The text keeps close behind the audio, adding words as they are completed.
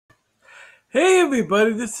Hey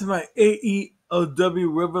everybody, this is my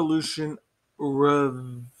AEW Revolution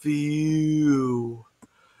review.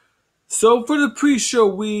 So for the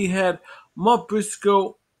pre-show, we had Mark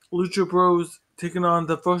Briscoe, Lucha Bros taking on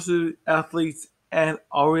the Varsity Athletes and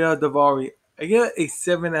Aria Davari. I get a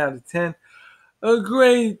 7 out of 10. A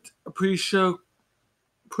great pre-show,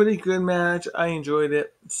 pretty good match. I enjoyed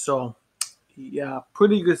it. So yeah,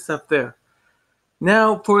 pretty good stuff there.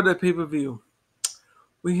 Now for the pay-per-view.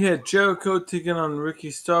 We had Jericho taking on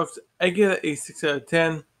Ricky Starks. I get a 6 out of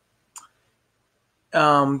 10.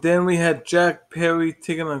 Then we had Jack Perry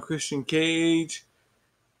taking on Christian Cage.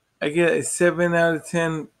 I get a 7 out of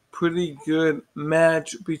 10. Pretty good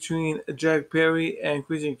match between Jack Perry and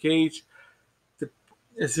Christian Cage.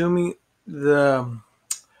 Assuming the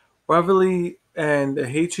rivalry and the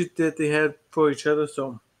hatred that they had for each other.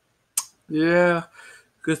 So, yeah,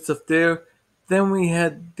 good stuff there. Then we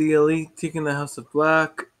had the Elite taking the House of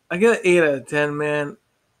Black. I get an 8 out of 10, man.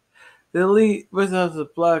 The Elite versus House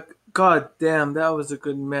of Black, god damn, that was a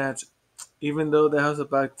good match. Even though the House of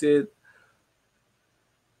Black did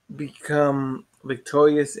become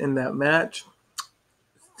victorious in that match,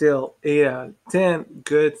 still 8 out of 10,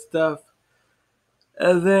 good stuff.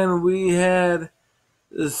 And then we had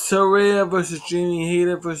Soraya versus Jamie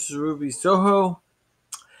Hayter versus Ruby Soho.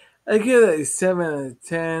 I give it a 7 out of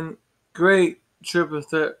 10. Great triple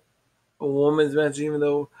threat women's match, even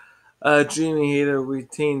though Jamie Hayter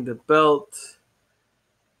retained the belt.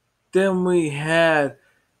 Then we had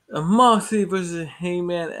Moxley versus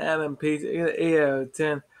Heyman Adam Page. I got an 8 out of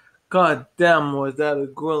 10. God damn, was that a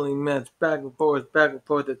grueling match. Back and forth, back and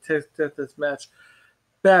forth. The Texas match.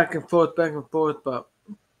 Back and forth, back and forth. But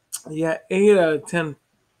yeah, 8 out of 10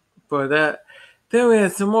 for that. Then we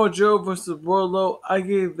had Samoa Joe versus Wardlow. I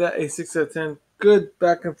gave that a 6 out of 10. Good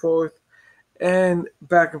back and forth. And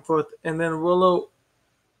back and forth. And then Wardlow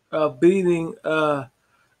beating the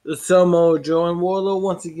Samoa Joe. And Wardlow,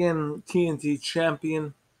 once again, TNT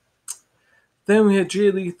champion. Then we had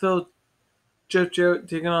Jay Lethal, Jeff Jarrett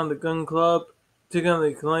taking on the Gun Club, taking on the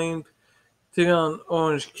Acclaimed, taking on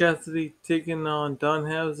Orange Cassidy, taking on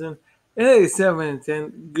Danhausen. It had a 7 and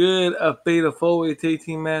 10. Good Beta 4-way tag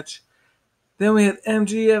team match. Then we had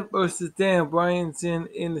MGF versus Dan Bryanson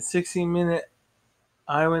in the 16-minute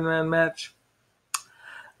Iron Man match.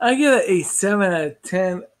 I get a 7 out of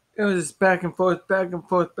 10. It was just back and forth, back and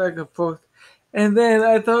forth, back and forth. And then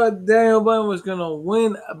I thought Daniel Bryan was going to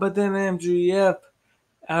win, but then MGF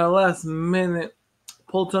at the last minute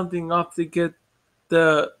pulled something off to get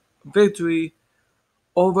the victory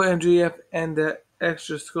over MGF and the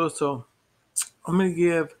extra score. So I'm going to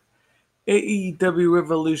give AEW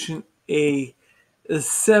Revolution a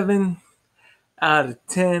 7 out of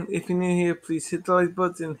 10. If you're new here, please hit the like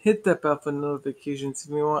button, hit that bell for notifications if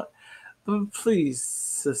you want. But please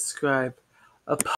subscribe.